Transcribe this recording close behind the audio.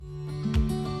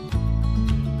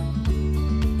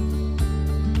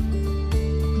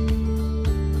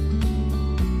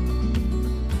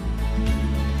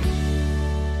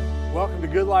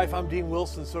Life, I'm Dean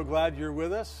Wilson. So glad you're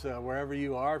with us wherever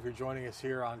you are. If you're joining us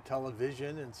here on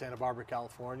television in Santa Barbara,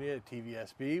 California at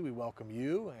TVSB, we welcome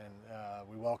you, and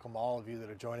we welcome all of you that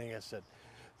are joining us at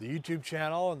the YouTube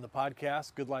channel and the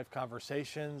podcast, Good Life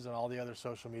Conversations, and all the other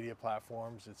social media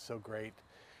platforms. It's so great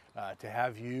to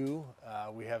have you.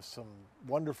 We have some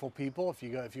wonderful people. If you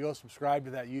go subscribe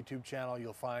to that YouTube channel,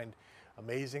 you'll find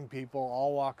amazing people,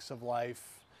 all walks of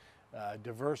life.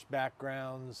 Diverse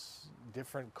backgrounds,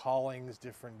 different callings,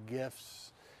 different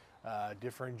gifts,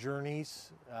 different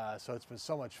journeys. So it's been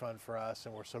so much fun for us,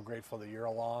 and we're so grateful that you're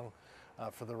along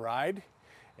for the ride.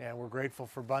 And we're grateful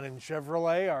for Bunnin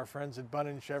Chevrolet, our friends at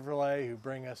Bunnin Chevrolet, who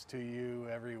bring us to you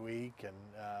every week, and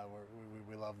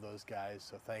we love those guys.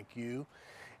 So thank you.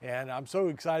 And I'm so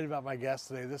excited about my guest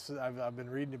today. I've been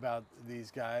reading about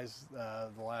these guys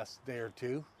the last day or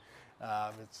two.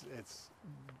 It's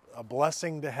a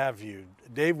blessing to have you,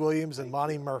 Dave Williams and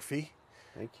Monty Murphy.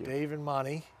 Thank you. Dave and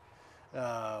Monty.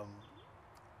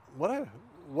 What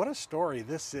a story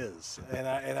this is, and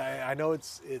I know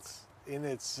it's in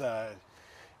its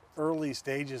early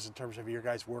stages in terms of your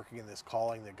guys working in this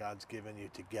calling that God's given you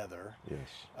together. Yes.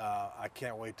 I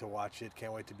can't wait to watch it.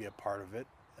 Can't wait to be a part of it.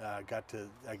 I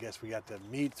guess we got to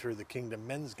meet through the Kingdom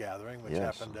Men's Gathering, which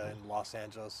happened in Los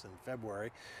Angeles in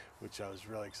February, which I was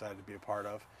really excited to be a part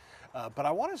of. But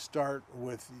I want to start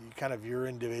with kind of your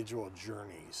individual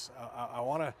journeys. I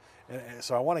want to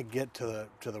get to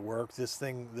the work. This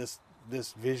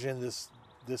vision, this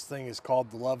thing is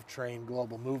called the Love Train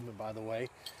Global Movement. By the way,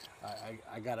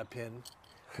 I got a pin.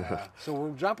 So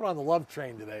we're jumping on the Love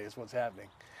Train today. Is what's happening,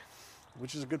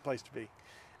 which is a good place to be.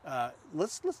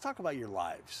 Let's talk about your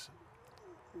lives,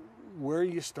 where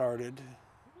you started,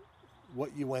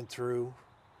 what you went through,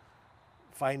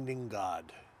 finding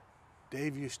God.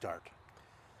 Dave, you start.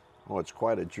 Well, it's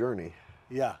quite a journey.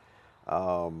 Yeah.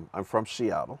 I'm from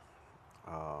Seattle.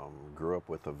 Grew up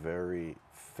with a very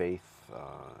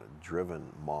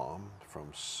faith-driven mom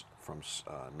from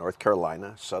North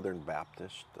Carolina, Southern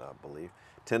Baptist, I believe.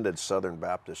 Attended Southern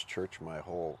Baptist Church my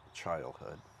whole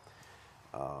childhood.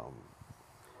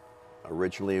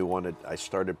 Originally I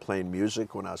started playing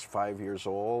music when I was 5 years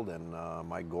old, and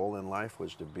my goal in life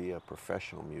was to be a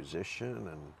professional musician.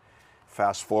 And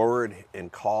fast forward in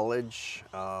college,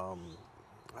 I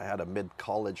had a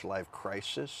mid-college life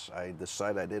crisis. I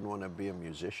decided I didn't want to be a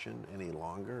musician any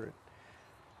longer.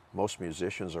 Most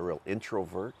musicians are real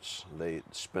introverts. They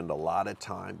spend a lot of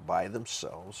time by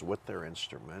themselves with their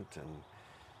instrument, and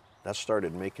that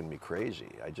started making me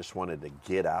crazy. I just wanted to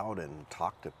get out and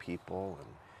talk to people, and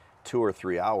 2 or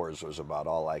 3 hours was about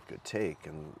all I could take,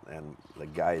 and the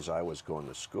guys I was going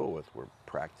to school with were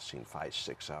practicing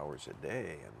 5-6 hours a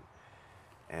day,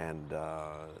 and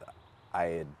I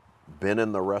had been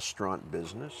in the restaurant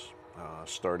business.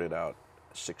 Started out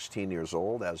 16 years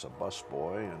old as a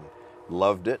busboy and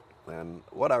loved it. And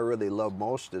what I really love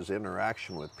most is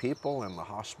interaction with people and the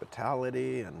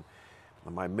hospitality. And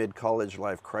my mid-college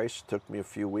life crisis took me a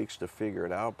few weeks to figure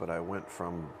it out, but I went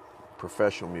from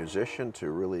professional musician to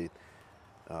really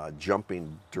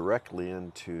jumping directly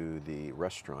into the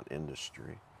restaurant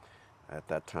industry. At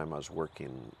that time I was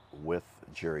working with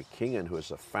Jerry Kingan, who is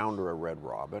the founder of Red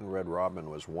Robin. Red Robin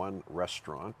was one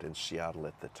restaurant in Seattle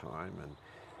at the time, and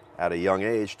at a young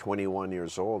age, 21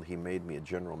 years old, he made me a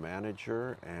general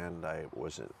manager, and I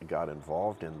got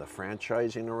involved in the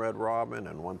franchising of Red Robin,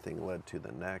 and one thing led to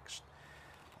the next.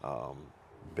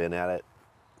 Been at it,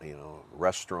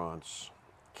 restaurants,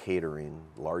 catering,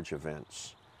 large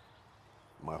events,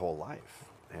 my whole life,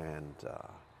 and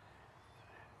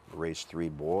raised 3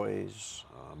 boys,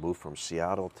 moved from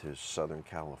Seattle to Southern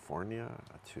California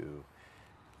to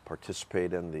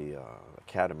participate in the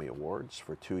Academy Awards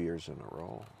for 2 years in a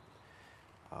row.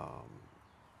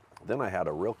 Then I had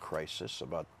a real crisis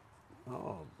about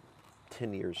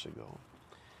 10 years ago.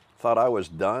 Thought I was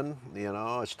done,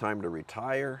 it's time to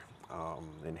retire.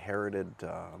 Inherited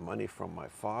money from my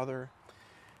father,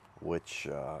 which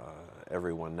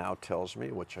everyone now tells me,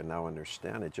 which I now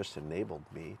understand, it just enabled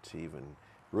me to even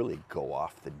really go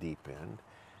off the deep end.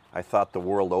 I thought the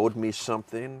world owed me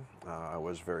something. I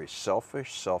was very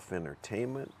selfish,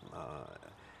 self-entertainment,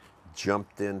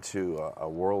 jumped into a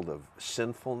world of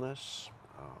sinfulness.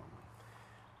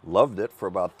 Loved it for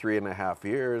about 3.5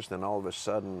 years. Then all of a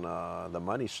sudden, the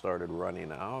money started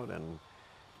running out,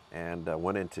 and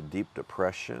went into deep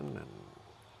depression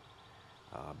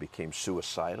and became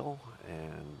suicidal,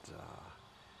 and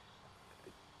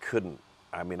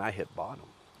I hit bottom.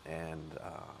 And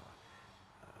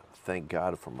thank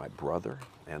God for my brother,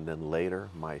 and then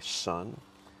later my son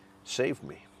saved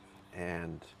me.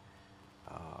 And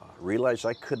realized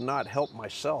I could not help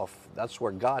myself. That's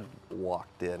where God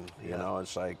walked in. You know,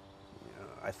 it's like,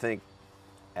 I think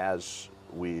as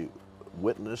we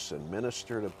witness and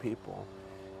minister to people,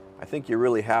 I think you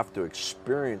really have to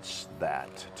experience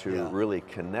that to really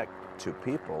connect to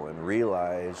people and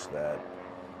realize that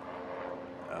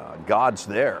God's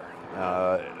there.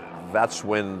 That's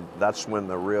when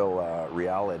the real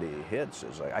reality hits.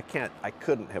 Is like I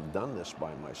couldn't have done this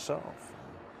by myself.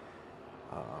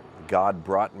 God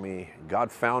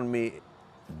found me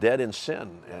dead in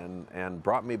sin and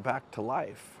brought me back to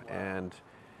life, and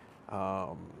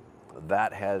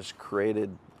that has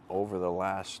created over the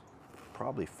last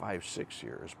probably 5-6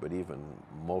 years, but even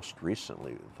most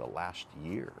recently the last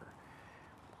year,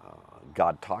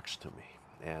 God talks to me.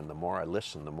 And the more I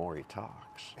listen, the more he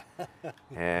talks.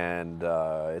 And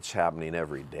it's happening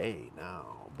every day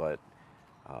now. But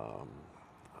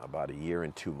about 1 year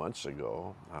and 2 months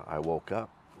ago, I woke up,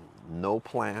 no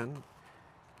plan.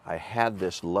 I had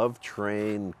this love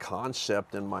train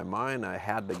concept in my mind. I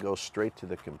had to go straight to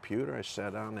the computer. I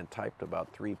sat down and typed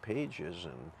about 3 pages,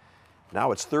 and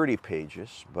now it's 30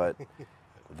 pages. But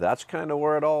that's kind of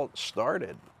where it all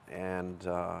started. And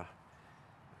I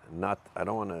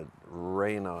don't want to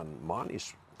rain on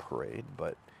Monty's parade,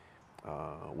 but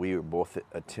we were both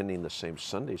attending the same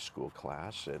Sunday school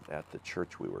class at the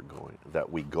church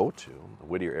that we go to,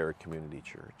 Whittier Area Community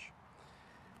Church.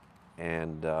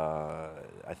 And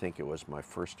I think it was my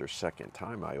first or second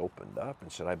time I opened up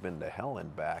and said, I've been to hell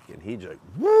and back. And he just,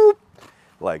 whoop,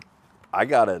 like, I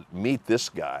got to meet this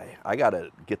guy. I got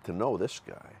to get to know this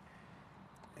guy.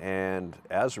 And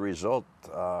as a result,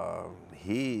 I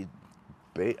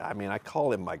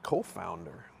call him my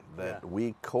co-founder,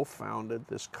 we co-founded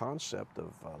this concept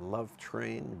of Love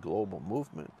Train Global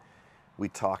Movement. We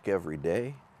talk every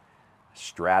day,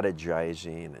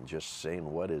 strategizing and just saying,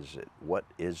 what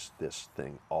is this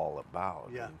thing all about?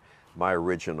 Yeah. And my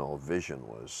original vision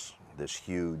was this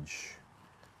huge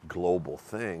global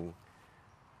thing,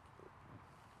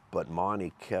 but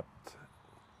Monty kept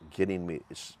getting me,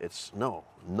 it's no,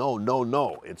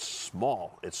 it's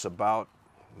small. It's about,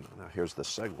 now here's the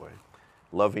segue,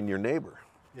 loving your neighbor.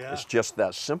 Yeah. It's just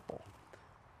that simple.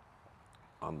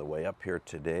 On the way up here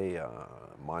today,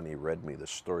 Monty read me the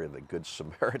story of the Good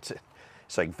Samaritan.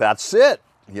 It's like, that's it,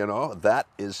 that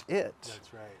is it.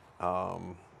 That's right.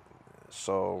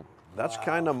 So that's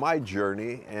kind of my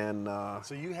journey. And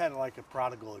so you had like a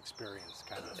prodigal experience,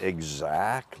 kind of.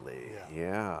 Exactly.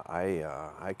 Yeah.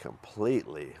 I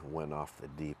completely went off the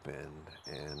deep end,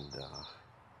 and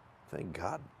thank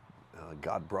God,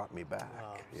 God brought me back.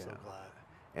 Oh, I'm so glad.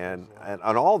 And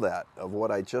all that of what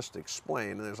I just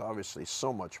explained, and there's obviously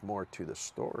so much more to the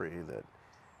story that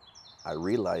I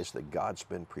realized that God's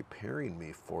been preparing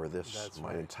me for this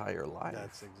my entire life.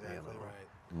 That's exactly right.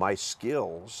 My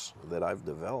skills that I've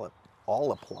developed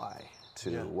all apply to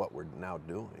what we're now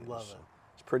doing. Love it.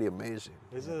 It's pretty amazing.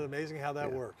 Isn't it amazing how that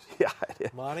works? Yeah, it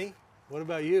is. Monty, what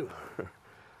about you?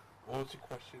 What was the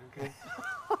question again?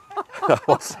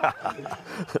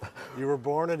 You were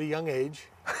born at a young age.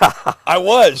 I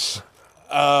was.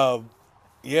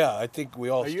 Yeah, I think we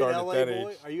all Are you started an LA at that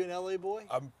boy? age. Are you an LA boy?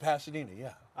 I'm Pasadena,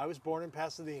 yeah. I was born in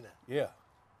Pasadena, Yeah,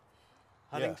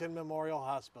 Huntington Memorial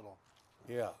Hospital.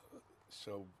 yeah.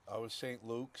 So I was St.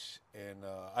 Luke's, and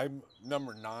I'm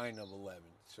number 9 of 11.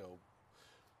 So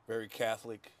very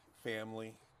Catholic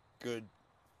family, good,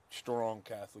 strong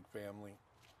Catholic family.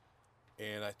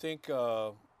 And I think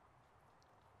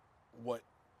what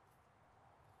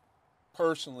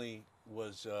personally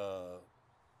was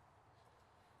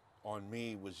on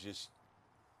me was just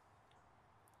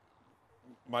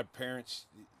my parents.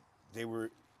 They were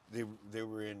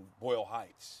in Boyle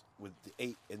Heights with the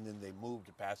 8, and then they moved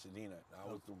to Pasadena. I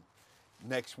was the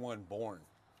next one born,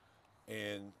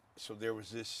 and so there was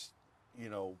this,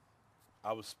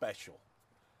 I was special,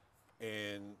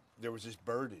 and there was this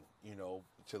burden,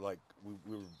 to like we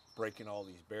were breaking all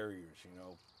these barriers,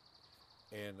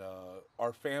 and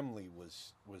our family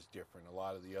was different. A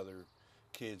lot of the other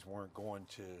kids weren't going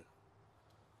to,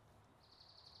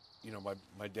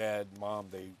 my dad, mom,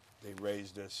 they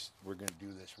raised us, we're going to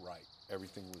do this right.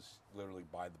 Everything was literally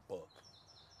by the book.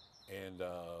 And,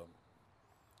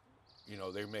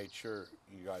 they made sure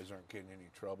you guys aren't getting any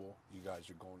trouble. You guys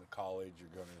are going to college. You're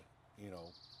going to,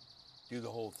 do the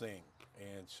whole thing.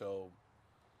 And so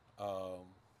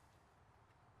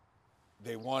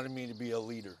they wanted me to be a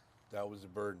leader. That was a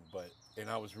burden. And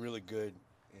I was really good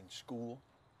in school.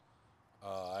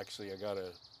 Actually, I got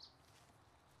a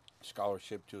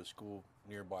scholarship to a school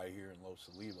nearby here in Los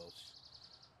Olivos.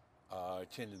 I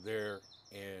attended there,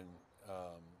 and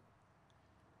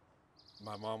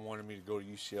my mom wanted me to go to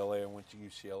UCLA. I went to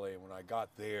UCLA, and when I got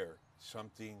there,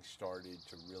 something started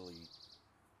to really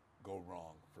go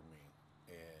wrong for me,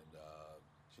 and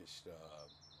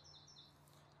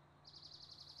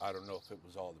I don't know if it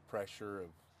was all the pressure of,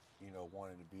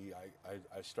 wanting to be.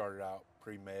 I started out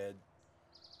pre-med.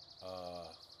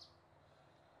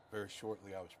 Very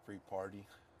shortly, I was pre-party.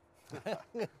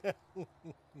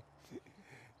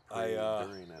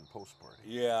 During and post-party.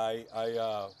 Yeah,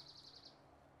 I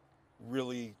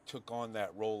really took on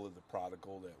that role of the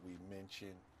prodigal that we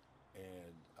mentioned,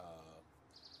 and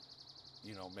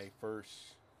May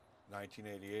 1st,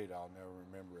 1988, I'll never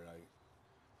remember it.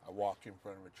 I walked in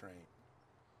front of a train.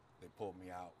 They pulled me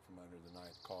out from under the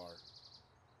ninth car,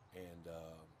 and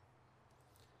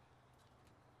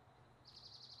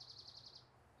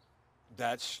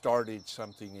that started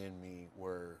something in me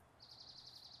where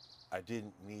I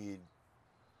didn't need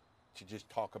to just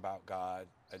talk about God.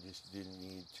 I just didn't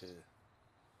need to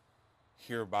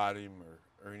hear about him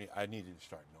or any. I needed to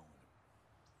start knowing him.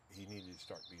 He needed to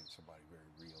start being somebody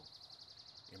very real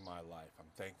in my life.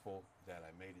 I'm thankful that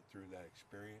I made it through that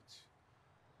experience,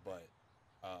 but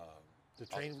did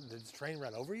the train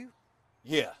run over you?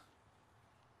 Yeah.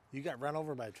 You got run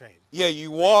over by a train? Yeah,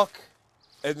 you walk,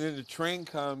 and then the train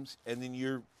comes, and then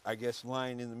you're, I guess,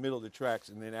 lying in the middle of the tracks,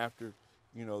 and then after,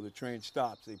 the train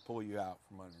stops, they pull you out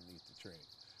from underneath the train.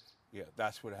 Yeah,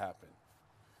 that's what happened.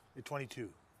 You're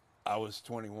 22. I was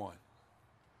 21.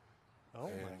 Oh,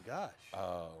 and, my gosh.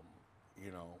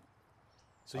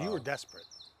 So you were desperate.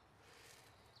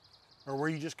 Or were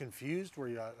you just confused? Were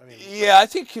you, Yeah, I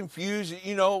think confused.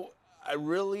 I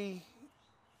really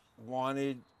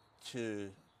wanted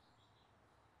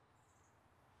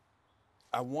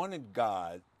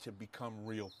God to become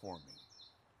real for me,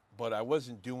 but I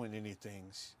wasn't doing any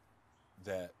things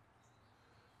that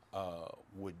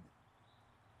would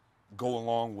go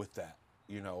along with that.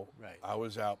 Right. I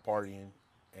was out partying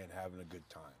and having a good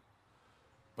time,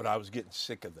 but I was getting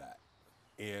sick of that.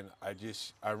 And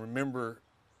I remember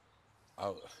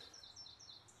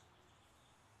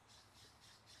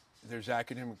there's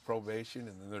academic probation,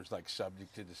 and then there's like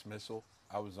subject to dismissal.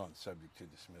 I was on subject to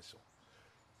dismissal,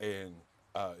 and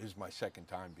it was my second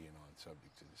time being on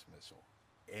subject to dismissal,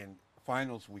 and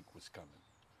finals week was coming,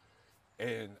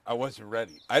 and I wasn't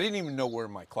ready. I didn't even know where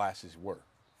my classes were,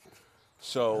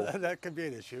 so that could be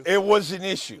an issue. it was an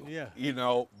issue. Yeah.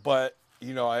 But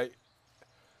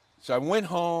so I went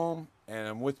home, and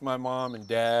I'm with my mom and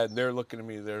dad, and they're looking at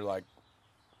me. They're like,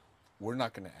 "We're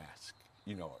not going to ask.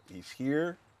 He's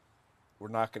here. We're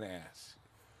not going to ask."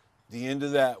 The end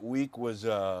of that week was,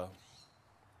 I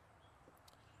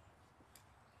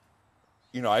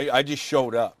just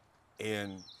showed up,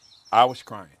 and I was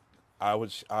crying. I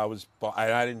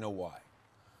didn't know why.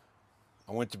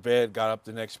 I went to bed, got up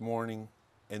the next morning,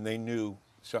 and they knew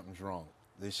something's wrong.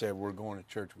 They said, "We're going to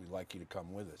church. We'd like you to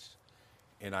come with us."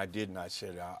 And I did, and I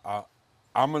said,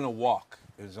 I'm going to walk.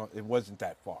 It wasn't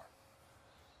that far.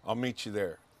 I'll meet you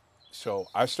there. So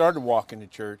I started walking to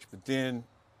church, but then,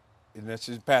 and this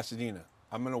is Pasadena,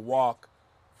 I'm going to walk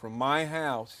from my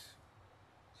house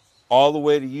all the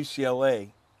way to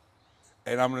UCLA,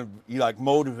 and I'm going to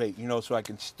motivate, so I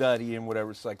can study and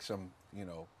whatever. It's like some,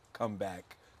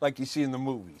 comeback, like you see in the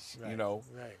movies, Right.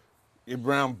 Right.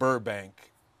 Around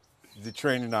Burbank, the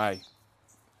train and I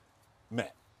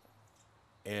met.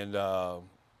 And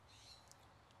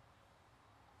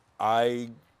I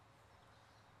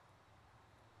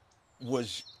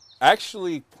was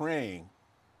actually praying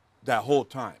that whole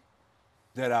time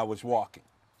that I was walking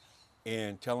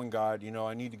and telling God,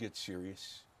 I need to get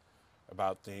serious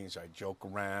about things. I joke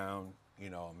around,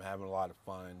 I'm having a lot of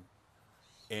fun.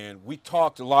 And we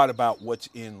talked a lot about what's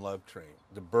in Love Train,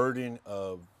 the burden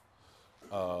of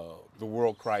the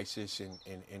world crisis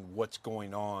and what's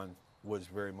going on was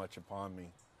very much upon me.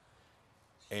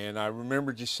 And I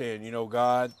remember just saying,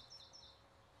 God,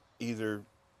 either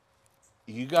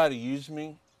you got to use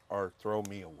me or throw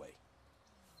me away.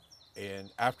 And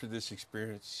after this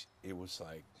experience, it was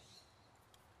like,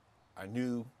 I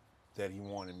knew that he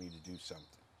wanted me to do something.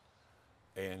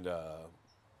 And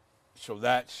so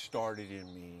that started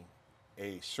in me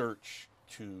a search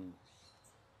to,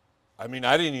 I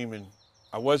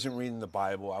wasn't reading the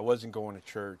Bible. I wasn't going to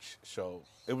church. So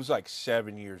it was like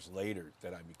 7 years later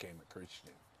that I became a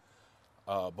Christian.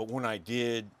 But when I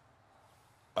did,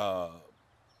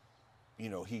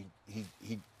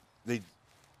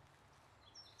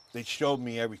 they showed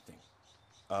me everything.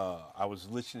 I was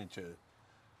listening to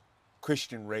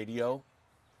Christian radio,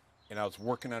 and I was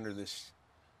working under this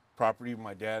property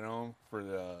my dad owned for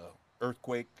the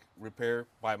earthquake repair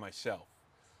by myself.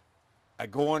 I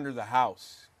go under the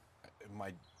house.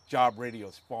 My job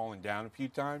radio's fallen down a few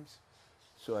times.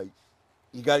 So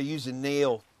you got to use a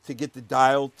nail to get the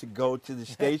dial to go to the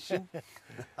station.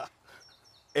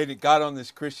 And it got on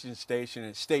this Christian station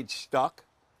and it stayed stuck.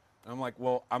 I'm like,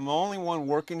 well, I'm the only one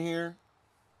working here.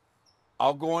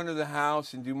 I'll go into the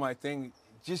house and do my thing.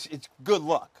 Just, it's good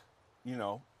luck, you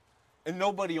know. And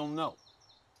nobody will know.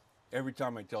 Every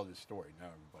time I tell this story, now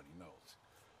everybody knows.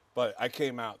 But I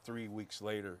came out 3 weeks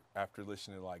later after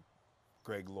listening to like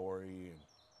Greg Laurie and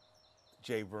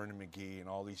Jay Vernon McGee and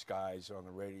all these guys on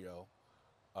the radio.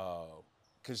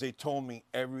 Because they told me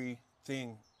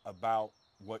everything about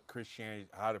what Christianity,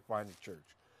 how to find a church,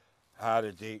 how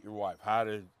to date your wife, how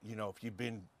to, you know, if you've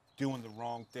been doing the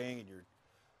wrong thing and you're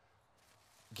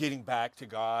getting back to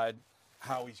God,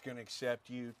 how he's going to accept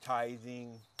you,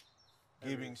 tithing,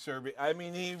 giving, serving. I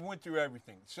mean, he went through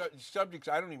everything. Subjects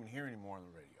I don't even hear anymore on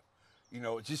the radio. You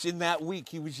know, just in that week,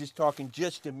 he was just talking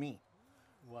just to me.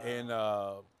 Wow.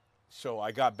 And so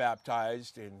I got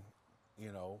baptized and,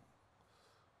 you know,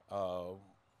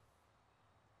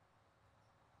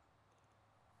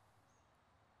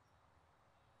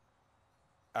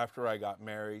 after I got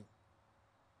married,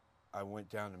 I went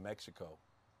down to Mexico,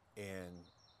 and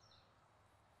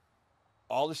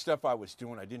all the stuff I was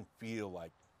doing, I didn't feel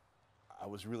like I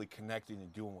was really connecting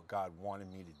and doing what God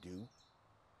wanted me to do.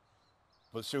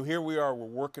 But so here we are, we're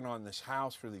working on this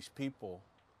house for these people,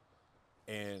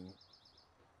 and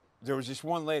there was this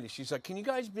one lady, she's like, can you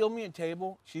guys build me a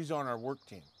table? She's on our work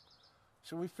team.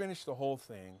 So we finished the whole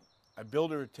thing. I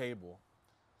build her a table.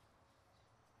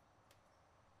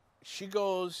 She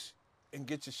goes and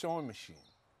gets a sewing machine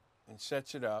and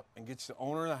sets it up and gets the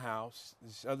owner of the house,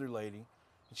 this other lady,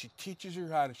 and she teaches her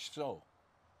how to sew.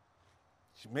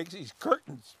 She makes these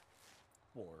curtains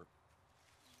for her.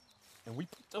 And we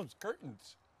put those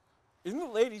curtains in the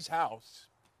lady's house.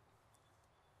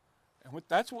 And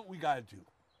that's what we got to do.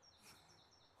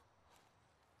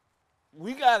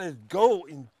 We got to go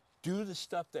and do the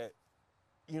stuff that,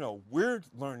 you know, we're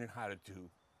learning how to do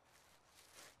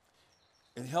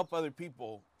and help other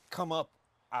people come up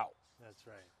out. That's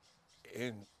right.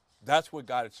 And that's what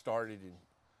got it started. And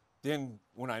then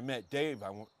when I met Dave,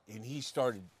 and he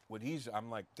started what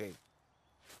I'm like, Dave,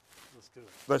 Let's do it.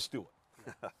 let's do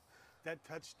it. Yeah. That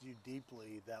touched you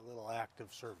deeply, that little act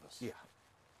of service. Yeah.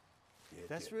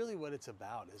 That's really what it's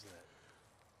about, isn't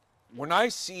it? When I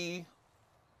see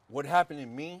what happened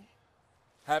in me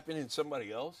happen in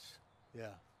somebody else,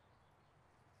 Yeah.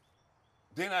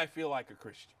 then I feel like a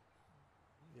Christian.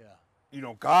 Yeah. You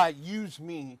know, God used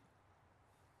me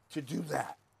to do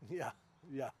that. Yeah.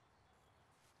 Yeah.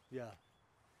 Yeah.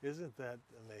 Isn't that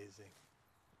amazing?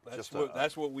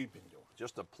 That's what we've been doing.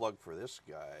 Just a plug for this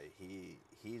guy.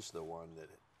 He's the one that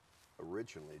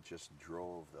originally just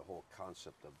drove the whole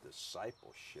concept of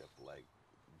discipleship like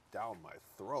down my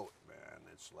throat, man.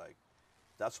 It's like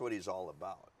that's what he's all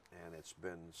about, and it's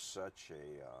been such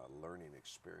a learning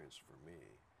experience for me.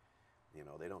 You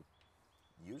know, they don't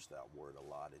use that word a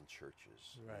lot in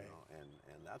churches, right? You know,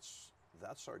 and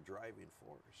that's our driving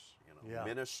force. You know, Yeah.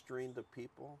 ministering to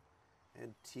people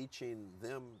and teaching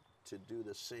them to do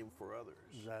the same for others.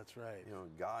 That's right. You know,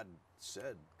 God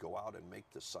said, go out and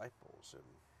make disciples. And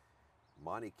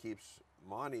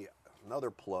Monty, another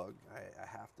plug, I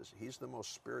have to say, he's the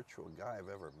most spiritual guy I've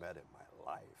ever met in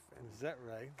my life. And Is that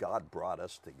right? God brought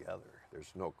us together.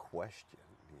 There's no question,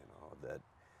 you know, that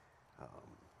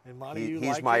And Monty, he's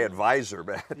like my him? advisor,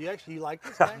 man. You like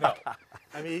this guy? No.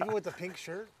 I mean, even with the pink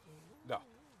shirt? No.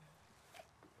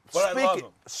 But I love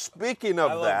him. Speaking I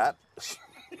of love that,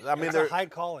 I mean, It's a high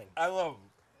calling. I love him.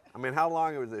 I mean, how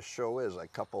long of this show is? A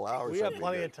couple hours? We have That'd be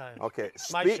plenty good. of time. Okay.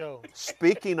 My show.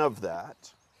 Speaking of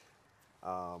that,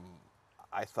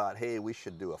 I thought, hey, we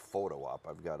should do a photo op.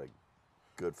 I've got a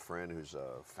good friend who's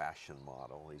a fashion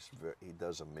model. He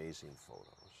does amazing photos.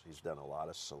 He's done a lot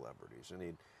of celebrities,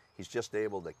 and he's just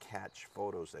able to catch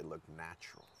photos. They look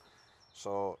natural.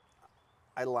 So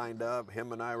I lined up.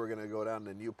 Him and I were going to go down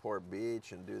to Newport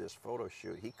Beach and do this photo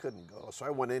shoot. He couldn't go, so I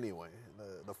went anyway.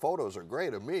 The photos are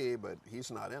great of me, but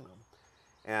he's not in them.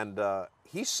 And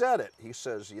he said it. He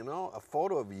says, you know, a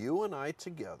photo of you and I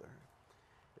together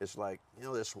is like, you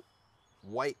know, this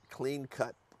white,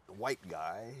 clean-cut white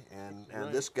guy and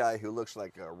Right. this guy who looks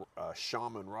like a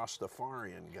shaman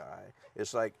Rastafarian guy.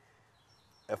 It's like,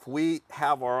 if we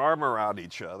have our arm around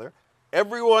each other,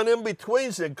 everyone in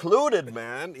between's included,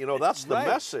 man. You know, that's the Right,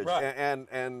 message. right.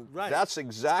 And Right. that's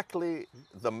exactly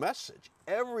the message.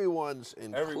 Everyone's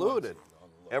included. Everyone's in on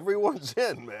the love. Everyone's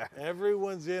in, man.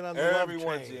 Everyone's in on the Everyone's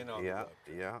love train. in on the Yeah, love.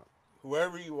 yeah.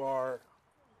 Whoever you are,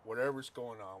 whatever's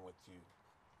going on with you,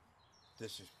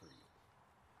 this is for you.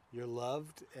 You're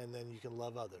loved, and then you can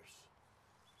love others.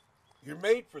 You're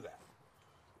made for that.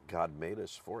 God made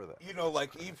us for that. You know,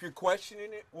 like if you're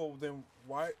questioning it, well, then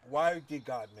why did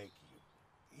God make you?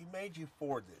 He made you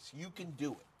for this. You can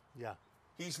do it. Yeah.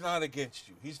 He's not against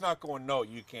you. He's not going, no,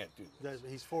 you can't do this.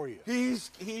 He's for you. He's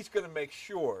going to make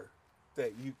sure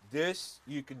that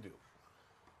you can do.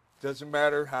 Doesn't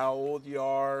matter how old you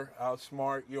are, how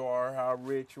smart you are, how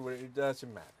rich or whatever. It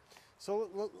doesn't matter.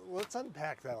 So let's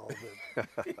unpack that a little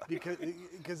bit,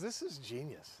 because this is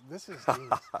genius. This is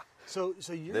genius. So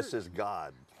you're, This is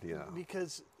God. Yeah.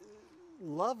 because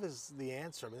love is the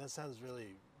answer. I mean, that sounds really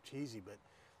cheesy, but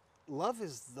love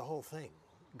is the whole thing.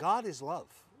 God is love.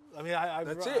 I mean,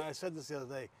 That's it. I said this the other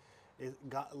day.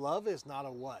 Love is not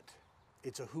a what,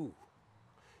 it's a who.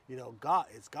 You know, God,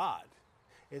 it's God,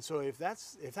 and so if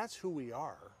that's who we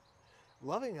are,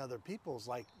 loving other people is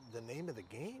like the name of the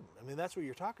game. I mean, that's what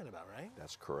you're talking about, right?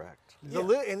 That's correct.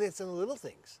 And it's in the little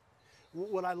things.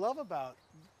 What I love about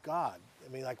God,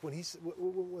 I mean, like when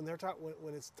when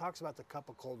it talks about the cup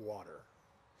of cold water,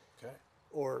 Okay.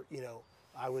 or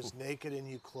I was naked and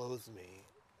you clothed me,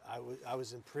 I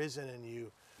was in prison and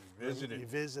you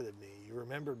visited me, you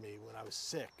remembered me when I was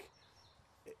sick.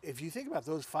 If you think about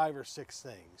those 5 or 6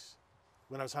 things,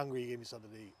 when I was hungry, you gave me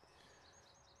something to eat.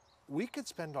 We could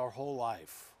spend our whole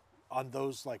life on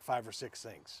those like 5 or 6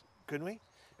 things, couldn't we?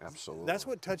 Absolutely. That's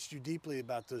what touched you deeply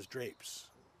about those drapes,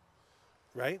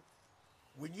 right?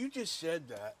 When you just said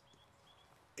that,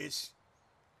 it's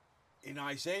in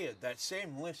Isaiah, that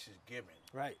same list is given.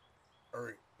 Right.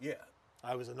 Or, yeah.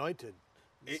 I was anointed.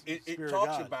 It Spirit of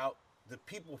talks God. about the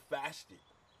people fasted.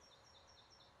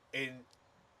 And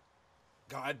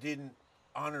God didn't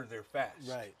honor their fast.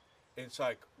 Right. And it's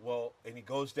like, well, and he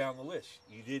goes down the list.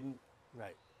 You didn't,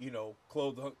 Right.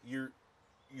 clothe the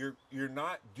you're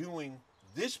not doing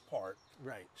this part.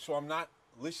 Right. So I'm not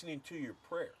listening to your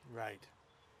prayer. Right.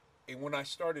 And when I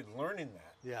started learning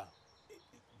that, Yeah.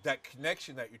 that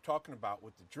connection that you're talking about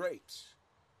with the drapes,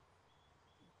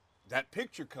 that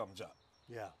picture comes up.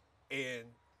 Yeah.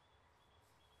 And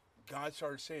God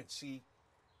started saying, see,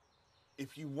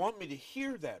 if you want me to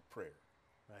hear that prayer,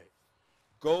 Right.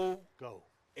 go Go.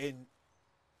 and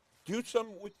do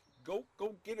something with, go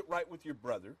get it right with your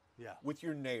brother, Yeah. with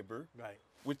your neighbor, Right.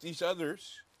 with these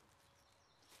others,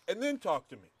 and then talk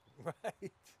to me.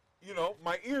 Right.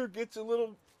 My ear gets a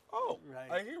little,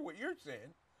 Right. I hear what you're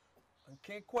saying. I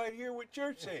can't quite hear what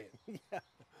you're saying. Yeah.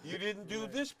 You didn't do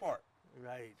Right. this part.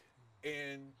 Right.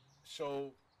 And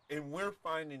so, and we're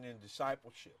finding in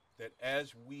discipleship that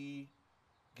as we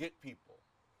get people,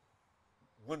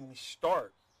 when we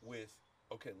start with,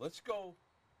 okay, let's go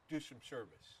do some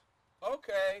service.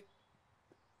 Okay.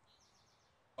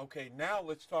 Okay, now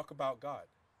let's talk about God.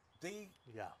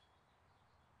 Yeah.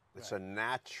 It's a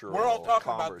natural We're all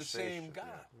talking about the conversation. same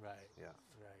God. Right. Yeah.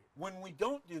 Right. When we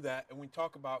don't do that and we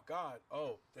talk about God,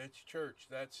 that's church.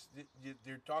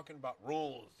 They're talking about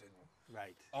rules and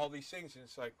Right. all these things, and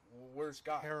it's like, well, where's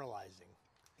God? Paralyzing.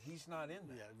 He's not in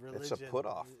Yeah. that. Religion. It's a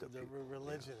put-off to The people.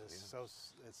 religion Yeah, is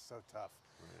yeah. it's so tough,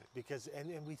 Right. because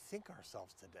and we think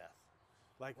ourselves to death.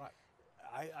 Like, Right.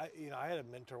 I had a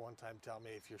mentor one time tell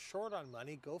me, if you're short on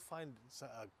money, go find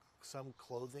some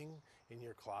clothing in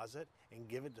your closet and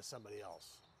give it to somebody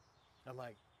else. I'm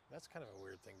like, that's kind of a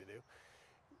weird thing to do.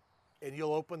 And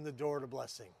you'll open the door to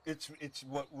blessing. It's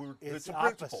what we're. It's a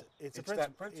opposite. principle. It's a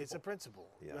that principle. It's a principle.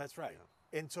 Yeah, That's right.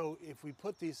 yeah. And so if we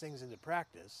put these things into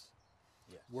practice,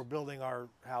 Yes. we're building our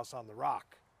house on the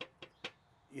rock.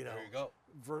 There you go.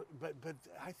 But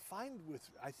I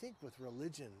think with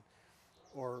religion,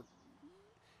 or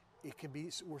it can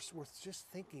be, we're just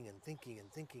thinking and thinking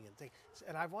and thinking and thinking.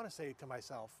 And I want to say to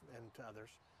myself and to others,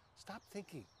 stop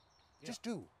thinking, just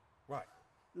do. Right.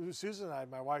 Susan and I,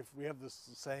 my wife, we have this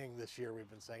saying this year we've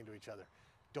been saying to each other,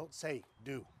 don't say,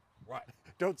 do. Right.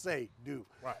 Don't say, do.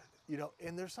 Right.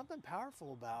 And there's something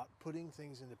powerful about putting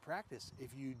things into practice.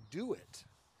 If you do it,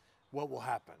 what will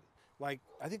happen? Like,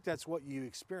 I think that's what you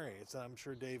experience, and I'm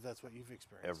sure, Dave, that's what you've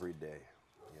experienced. Every day.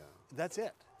 Yeah. That's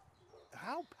it.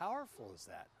 How powerful is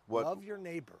that? What- Love your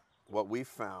neighbor. What we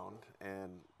found,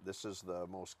 and this is the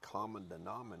most common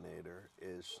denominator,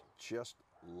 is just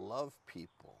love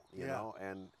people, you Yeah. know,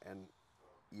 and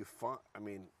you find, I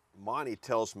mean, Monty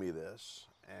tells me this,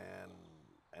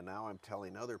 and now I'm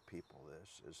telling other people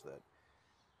this, is that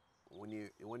when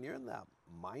you're in that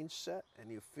mindset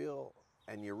and you feel,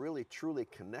 and you're really truly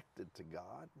connected to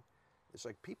God, it's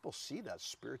like people see that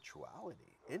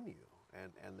spirituality in you,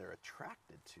 and they're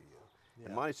attracted to you. Yeah.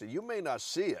 And Monty said, you may not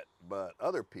see it, but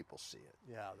other people see it.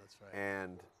 Yeah, that's right.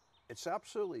 And it's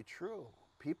absolutely true.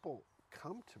 People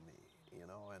come to me, you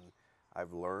know, and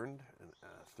I've learned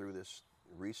through this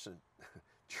recent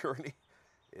journey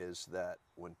is that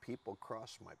when people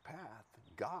cross my path,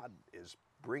 God is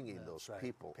bringing That's those right.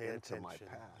 people Pay into my attention.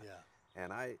 path. Yeah.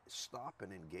 And I stop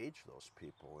and engage those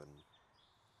people, and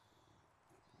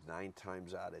 9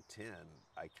 times out of 10,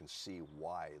 I can see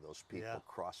why those people Yeah.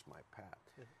 cross my path.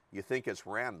 You think it's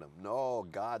random. No,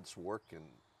 God's working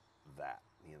that,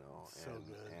 you know. So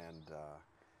good. And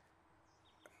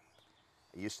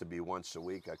it used to be once a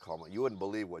week. I call them. You wouldn't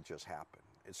believe what just happened.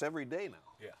 It's every day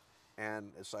now. Yeah.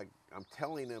 And it's like I'm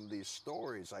telling them these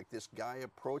stories. Like this guy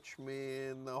approached me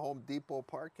in the Home Depot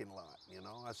parking lot. You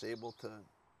know, I was able to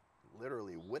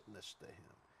literally witness to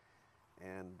him.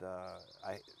 And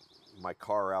my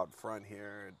car out front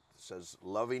here, it says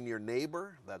 "Loving your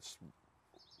neighbor." That's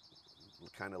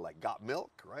kind of like got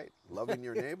milk, right? Loving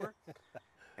your neighbor.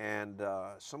 And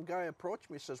some guy approached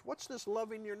me, says, "What's this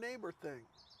loving your neighbor thing?"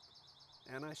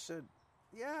 And I said,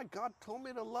 "Yeah, God told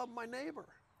me to love my neighbor."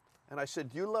 And I said,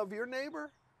 "Do you love your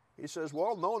neighbor?" He says,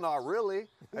 "Well, no, not really."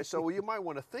 I said, "Well, you might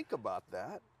want to think about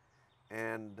that."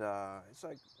 And it's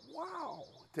like, wow.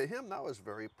 To him, that was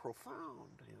very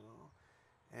profound, you know.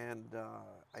 And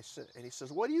I said, and he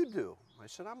says, "What do you do?" I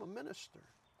said, "I'm a minister."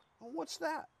 "Well, what's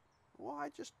that?" "Well, I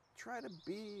just try to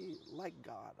be like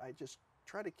God. I just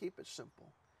try to keep it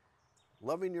simple.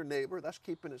 Loving your neighbor, that's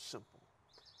keeping it simple."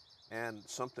 And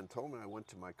something told me, I went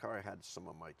to my car, I had some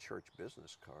of my church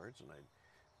business cards, and I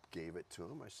gave it to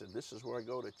him. I said, "This is where I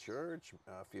go to church.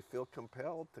 If you feel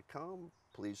compelled to come,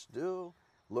 please do.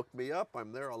 Look me up,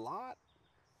 I'm there a lot."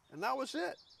 And that was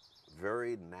it.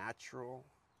 Very natural,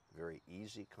 very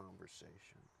easy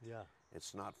conversation. Yeah.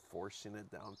 It's not forcing it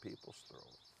down people's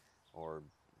throat or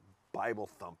Bible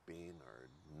thumping or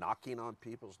knocking on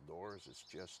people's doors. It's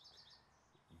just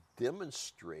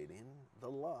demonstrating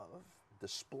the love,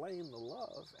 displaying the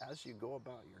love as you go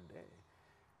about your day.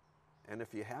 And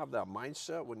if you have that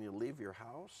mindset when you leave your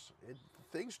house,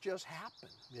 things just happen.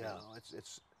 Yeah. You know,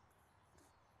 it's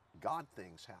God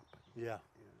things happen. Yeah.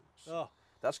 So Oh,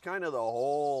 that's kind of the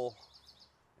whole.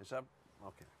 Is that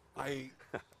okay?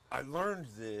 I learned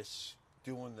this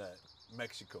doing the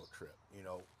Mexico trip. You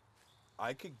know,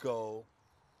 I could go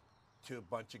to a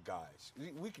bunch of guys.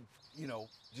 We could, you know,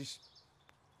 just.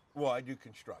 Well, I do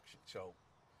construction, so.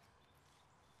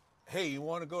 Hey, you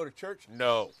want to go to church?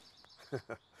 No.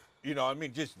 You know, I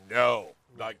mean, just no.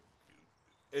 Like,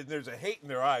 and there's a hate in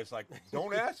their eyes. Like,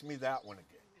 don't ask me that one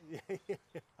again.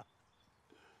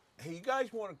 Hey, you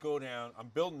guys want to go down? I'm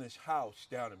building this house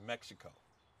down in Mexico.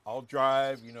 I'll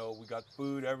drive. You know, we got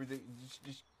food, everything.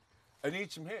 Just I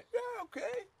need some help. Yeah,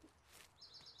 okay.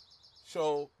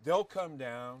 So they'll come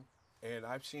down, and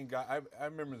I've seen guys. I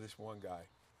remember this one guy.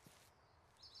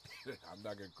 I'm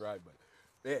not gonna cry, but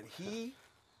man, he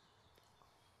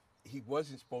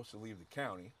wasn't supposed to leave the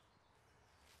county,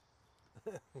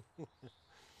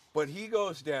 but he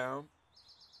goes down,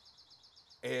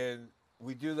 and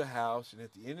we do the house, and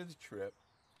at the end of the trip,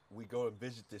 we go and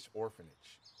visit this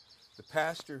orphanage. The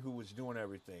pastor who was doing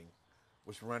everything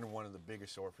was running one of the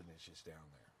biggest orphanages down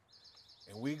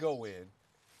there. And we go in,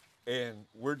 and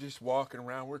we're just walking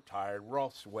around. We're tired. We're all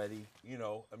sweaty. You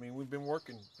know, I mean, we've been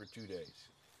working for 2 days.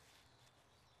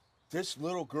 This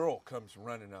little girl comes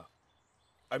running up.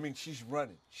 I mean, she's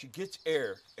running. She gets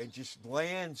air and just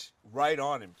lands right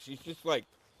on him. She's just like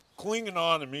clinging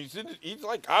on him. He's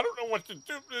like, I don't know what to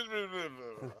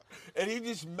do. And he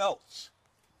just melts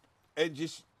and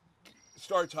just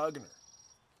starts hugging her.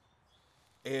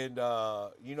 And,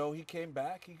 you know, he came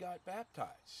back. He got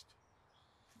baptized.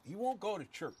 He won't go to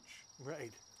church.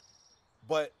 right.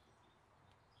 But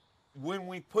when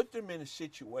we put them in a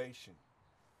situation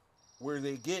where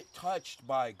they get touched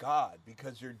by God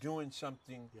because they're doing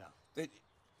something that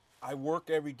I work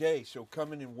every day, so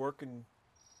coming and working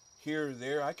here or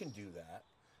there, I can do that,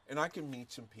 and I can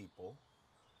meet some people.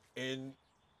 And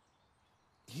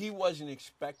he wasn't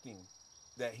expecting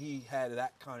that he had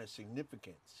that kind of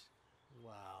significance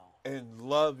Wow. and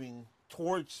loving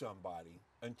towards somebody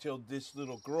until this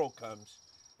little girl comes,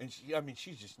 and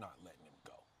she's just not letting him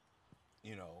go,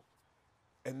 you know.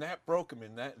 And that broke him,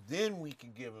 and then we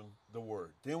can give him the word.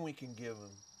 Then we can give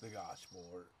him the gospel.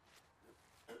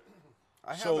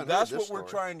 So that's what we're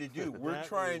trying to do. We're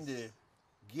trying to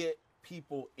get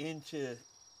people into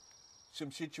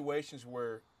some situations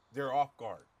where they're off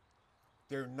guard.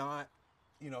 They're not,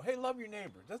 you know, hey, love your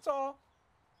neighbor. That's all.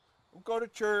 Don't go to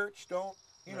church. Don't,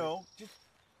 you know, just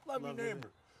love your neighbor.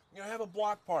 You know, have a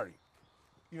block party.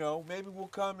 You know, maybe we'll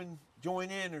come and join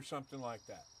in or something like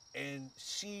that. And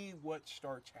see what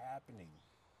starts happening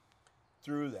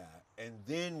through that. And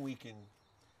then we can,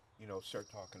 you know, start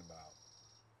talking about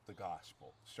the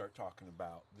gospel, start talking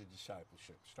about the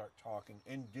discipleship, start talking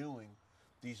and doing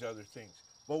these other things.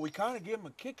 But we kind of give them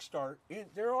a kickstart. And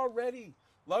they're already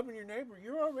loving your neighbor.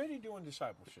 You're already doing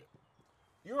discipleship.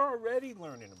 You're already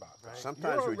learning about God.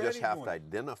 Sometimes we just have to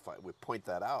identify. We point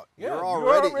that out. Yeah, you're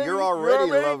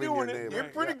already loving doing your it. neighbor. You're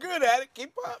pretty good at it.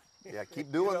 Keep up. Yeah,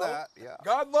 keep doing that. Yeah.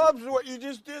 God loves what you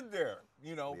just did there.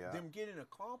 Yeah. Them getting a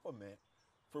compliment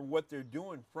for what they're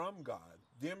doing from God,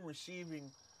 them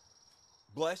receiving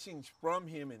blessings from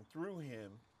Him and through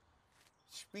Him,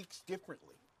 speaks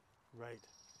differently. Right.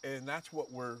 And that's what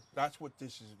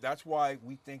this is. That's why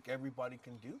we think everybody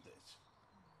can do this.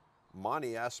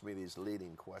 Monty asks me these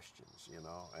leading questions,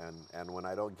 and when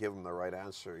I don't give him the right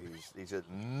answer, he says,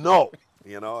 no.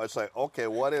 It's like, okay,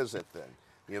 what is it then?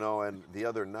 And the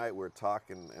other night we were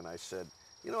talking, and I said,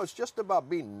 it's just about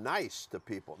being nice to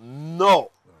people.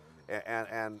 No.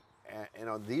 And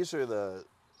these are the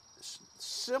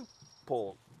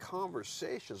simple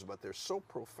conversations, but they're so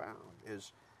profound,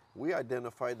 is we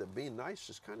identify that being nice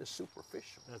is kind of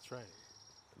superficial. That's right.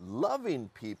 Loving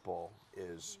people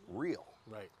is real.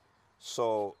 Right.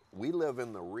 So we live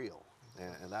in the real,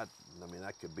 and that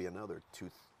could be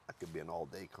that could be an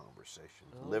all-day conversation.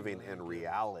 Living in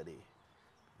reality,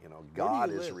 God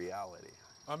is reality.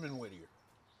 I'm in Whittier.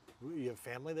 You have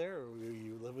family there, or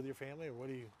you live with your family, or what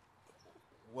do you?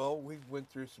 Well, we went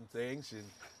through some things and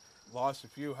lost a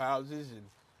few houses and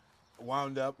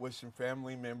wound up with some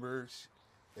family members,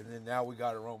 and then now we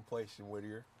got our own place in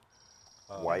Whittier.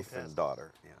 Wife and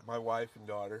daughter. Yeah. My wife and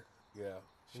daughter. Yeah.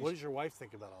 What does your wife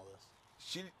think about all this?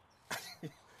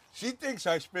 She thinks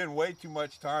I spend way too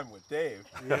much time with Dave.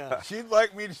 Yeah. She'd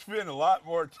like me to spend a lot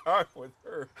more time with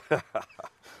her.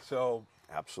 So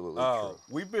absolutely true.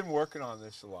 We've been working on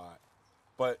this a lot,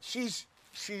 but she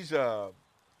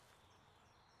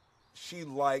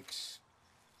likes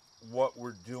what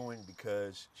we're doing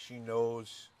because she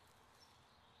knows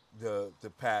the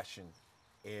passion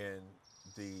and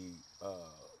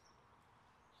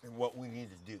and what we need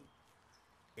to do,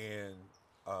 and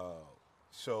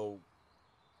so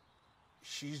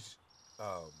she's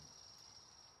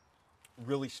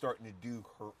really starting to do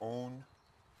her own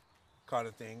kind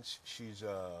of things. She's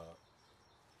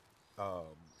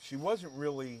she wasn't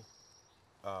really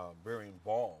very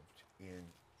involved in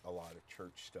a lot of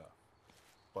church stuff,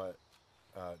 but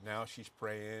now she's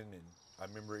praying. And I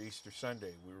remember Easter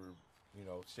Sunday we were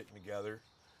sitting together,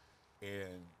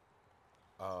 and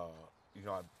I'm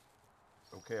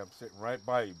sitting right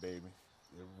by you, baby.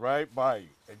 Right by you.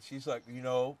 And she's like,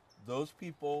 those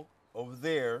people over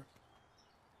there,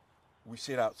 we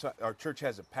sit outside. Our church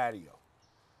has a patio,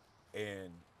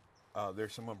 and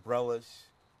there's some umbrellas.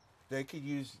 They could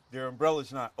use, their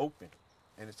umbrella's not open,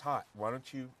 and it's hot. Why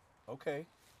don't you, okay.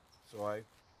 So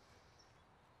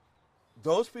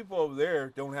those people over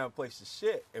there don't have a place to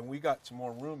sit, and we got some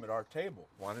more room at our table.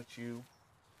 Why don't you?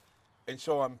 And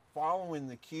so I'm following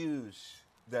the cues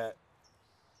that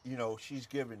she's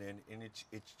given, and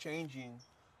it's changing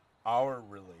our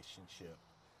relationship.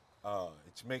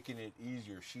 It's making it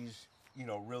easier. She's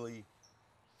really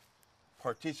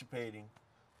participating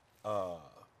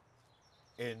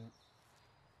and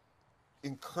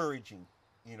encouraging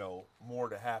more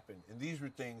to happen. And these were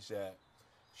things that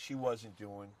she wasn't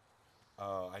doing.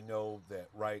 I know that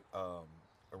right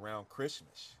around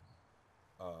Christmas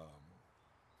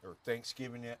or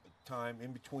Thanksgiving time,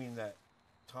 in between that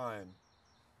time,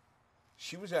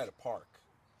 she was at a park,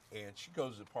 and she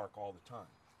goes to the park all the time.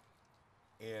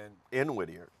 And in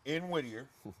Whittier.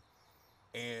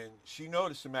 And she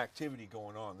noticed some activity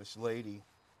going on. This lady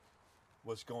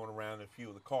was going around a few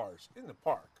of the cars in the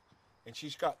park, and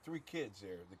she's got 3 kids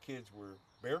there. The kids were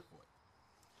barefoot.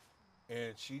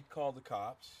 And she called the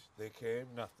cops. They came,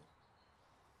 nothing.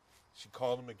 She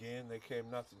called them again. They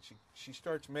came, nothing. She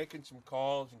starts making some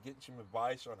calls and getting some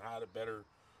advice on how to better.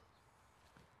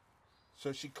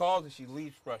 So she calls and she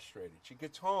leaves frustrated. She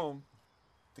gets home.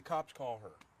 The cops call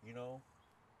her.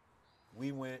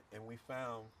 We went and we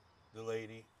found the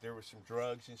lady. There were some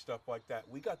drugs and stuff like that.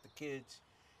 We got the kids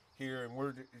here, and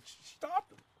she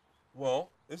stopped them. Well,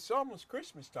 it's almost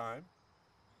Christmas time.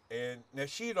 And now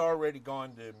she had already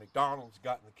gone to McDonald's,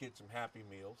 gotten the kids some Happy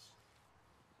Meals.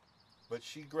 But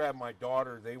she grabbed my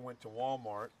daughter. They went to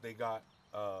Walmart. They got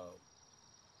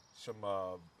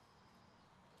some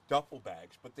duffel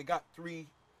bags, but they got 3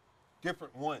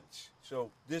 different ones.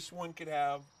 So this one could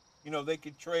have, they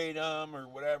could trade them or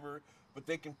whatever, but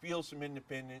they can feel some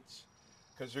independence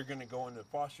because they're going to go into the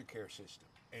foster care system.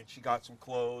 And she got some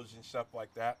clothes and stuff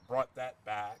like that, brought that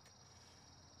back.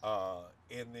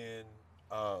 And then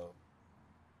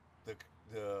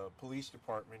the police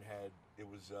department it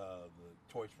was the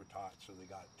Toys for Tots, so they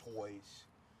got toys.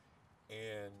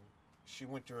 And she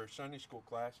went to her Sunday school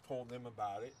class, told them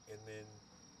about it, and then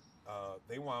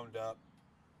they wound up.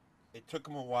 It took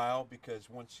them a while because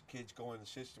once kids go in the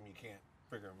system, you can't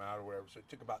figure them out or whatever. So it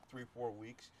took about 3-4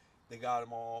 weeks. They got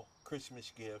them all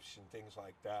Christmas gifts and things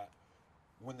like that.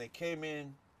 When they came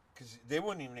in, because they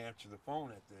wouldn't even answer the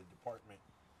phone at the department.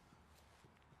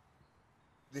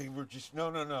 They were just,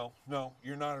 no,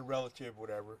 you're not a relative,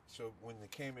 whatever. So when they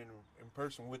came in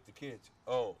person with the kids,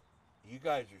 oh, you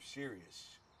guys are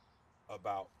serious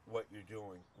about what you're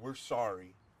doing. We're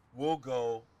sorry. We'll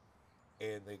go.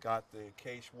 And they got the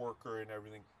caseworker and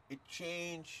everything. It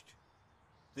changed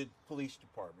the police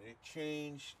department. It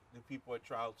changed the people at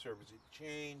child service. It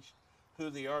changed who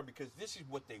they are because this is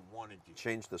what they want to do.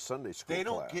 Change the Sunday school They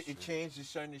don't class. get it. Changed the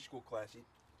Sunday school class.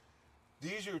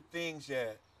 These are things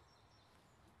that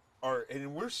are,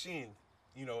 and we're seeing,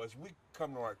 you know, as we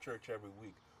come to our church every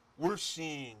week, we're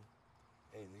seeing,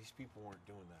 hey, these people weren't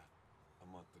doing that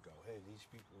a month ago. Hey, these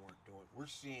people weren't doing. We're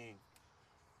seeing.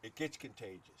 It gets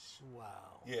contagious. Wow.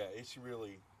 Yeah, it's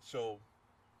really so.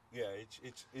 Yeah,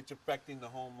 it's affecting the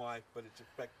home life, but it's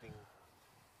affecting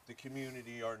the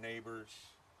community, our neighbors.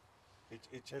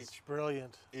 It's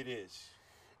brilliant. It is.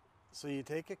 So you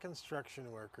take a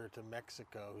construction worker to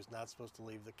Mexico who's not supposed to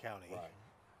leave the county. Right.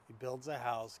 He builds a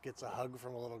house, gets a hug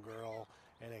from a little girl,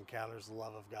 and encounters the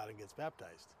love of God and gets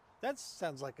baptized. That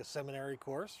sounds like a seminary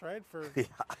course, right, for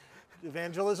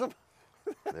evangelism?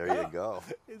 There you go.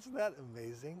 Isn't that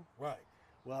amazing? Right.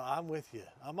 Well, I'm with you.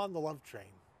 I'm on the love train.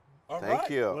 All Thank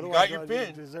right. you. What do You I got do? your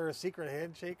pin. Is there a secret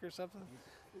handshake or something?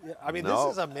 Yeah, I mean, No.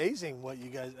 this is amazing what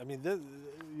you guys, I mean,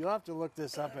 you'll have to look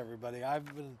this up, everybody. I've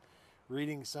been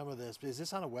reading some of this. Is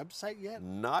this on a website yet?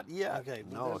 Not yet. Okay,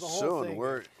 but no, there's a whole soon. thing.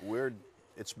 We're.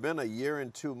 It's been a year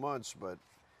and 2 months, but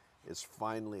it's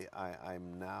finally.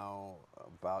 I'm now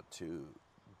about to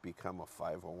become a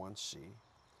 501c.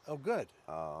 Oh, good.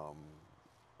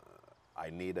 I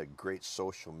need a great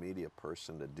social media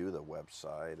person to do the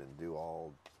website and do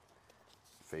all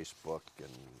Facebook and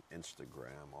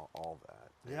Instagram, all that.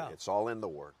 Yeah. It's all in the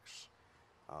works.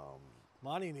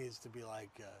 Monty needs to be like,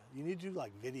 you need to do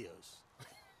like videos.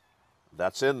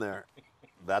 That's in there.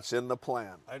 That's in the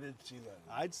plan. I didn't see that.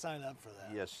 I'd sign up for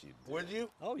that. Yes, you do. Would you?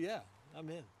 Oh, yeah. I'm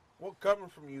in. Well, coming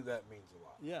from you, that means a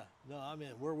lot. Yeah. No, I'm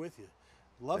in. We're with you.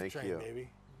 Love Thank train, you. baby.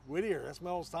 Whittier. That's my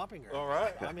old stomping ground. All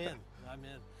right. I'm in. I'm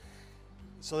in.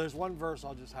 So there's one verse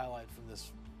I'll just highlight from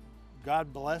this.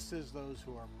 God blesses those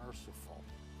who are merciful,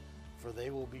 for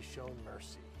they will be shown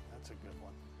mercy. That's a good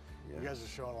one. Yeah, You guys are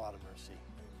showing a lot of mercy.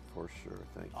 for sure.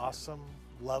 Thank you. Awesome.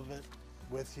 Love it.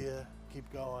 With you.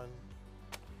 Keep going.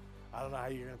 I don't know how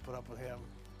you're going to put up with him,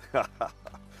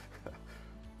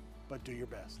 but do your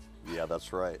best. Yeah,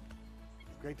 that's right.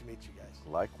 Great to meet you guys.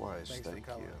 Likewise. Thanks Thank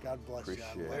for coming. you. God bless you.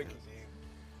 Appreciate I love Thank it. you, Dean.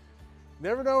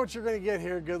 Never know what you're going to get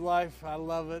here. Good life. I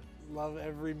love it. Love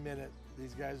every minute.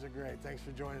 These guys are great. Thanks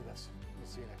for joining us. We'll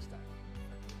see you next time.